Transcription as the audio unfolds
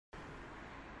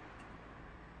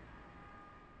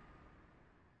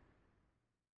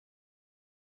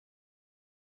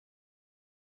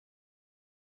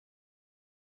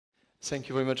Thank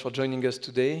you very much for joining us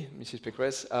today, Mrs.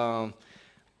 Pécresse.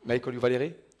 May I call you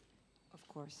Valérie? Of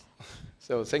course.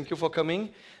 So thank you for coming.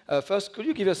 First, could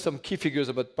you give us some key figures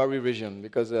about Paris region?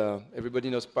 Because everybody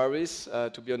knows Paris.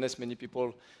 To be honest, many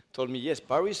people told me, yes,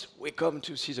 Paris, we come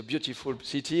to see the beautiful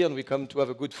city and we come to have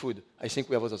a good food. I think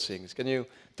we have other things. Can you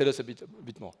tell us a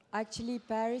bit more? Actually,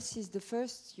 Paris is the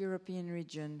first European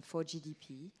region for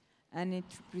GDP, and it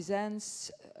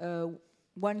represents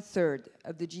 1/3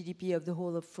 of the GDP of the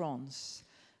whole of France.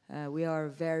 We are a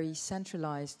very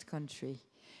centralized country.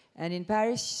 And in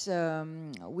Paris,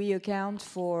 we account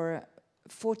for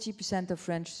 40% of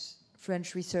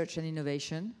French research and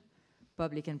innovation,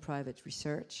 public and private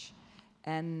research.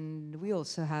 And we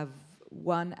also have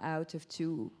 1 out of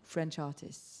 2 French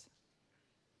artists.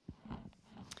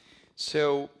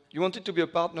 So you wanted to be a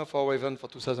partner for our event for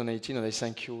 2018, and I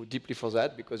thank you deeply for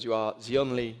that, because you are the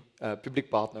only public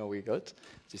partner we got.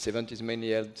 This event is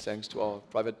mainly held thanks to our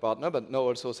private partner, but now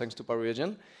also thanks to Paris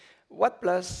region. What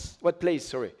place,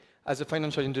 as a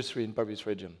financial industry in Paris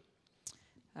region?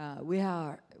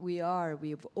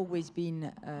 We've always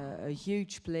been a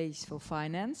huge place for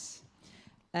finance.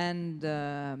 And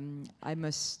I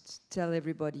must tell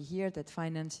everybody here that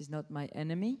finance is not my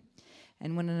enemy.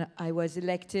 And when I was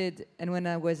elected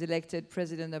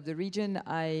president of the region,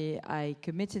 I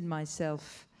committed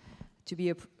myself to be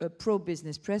a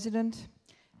pro-business president,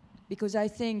 because I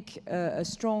think a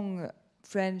strong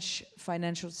French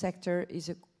financial sector is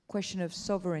a question of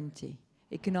sovereignty,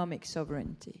 economic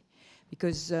sovereignty.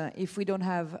 Because if we don't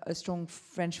have a strong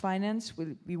French finance,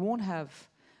 we won't have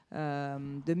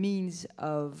the means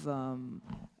of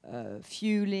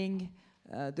fueling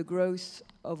the growth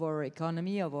of our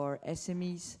economy, of our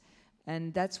SMEs,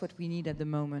 and that's what we need at the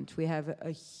moment. We have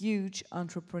a huge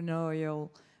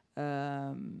entrepreneurial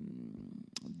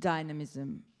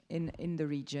dynamism in the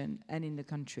region and in the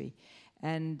country.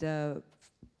 And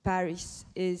Paris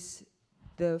is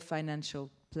the financial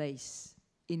place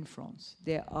in France.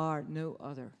 There are no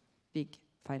other big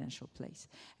financial place.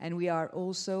 And we are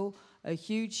also a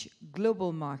huge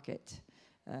global market.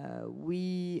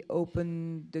 We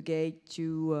open the gate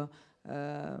to,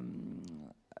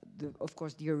 of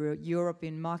course, the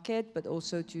European market, but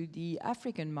also to the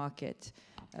African market,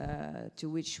 to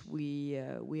which we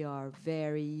are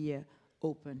very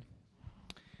open.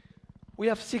 We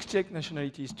have 68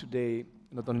 nationalities today,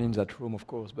 not only in that room, of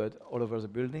course, but all over the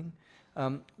building.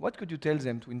 What could you tell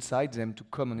them to incite them to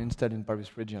come and install in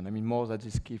Paris region? I mean, more than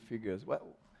these key figures.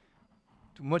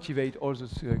 To motivate all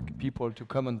those people to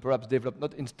come and perhaps develop,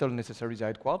 not install necessarily the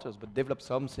headquarters, but develop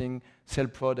something, sell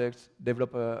products,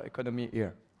 develop an economy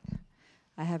here.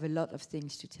 I have a lot of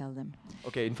things to tell them.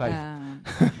 Okay, in 5.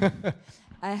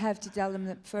 I have to tell them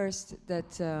that first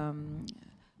that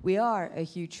we are a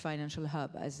huge financial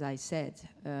hub, as I said.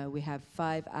 We have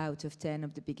 5 out of 10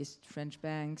 of the biggest French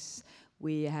banks.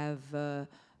 We have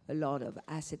a lot of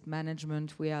asset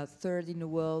management. We are 3rd in the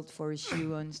world for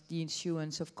issuance, the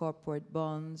issuance of corporate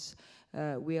bonds.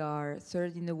 We are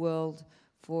 3rd in the world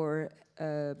for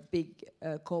big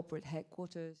corporate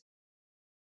headquarters.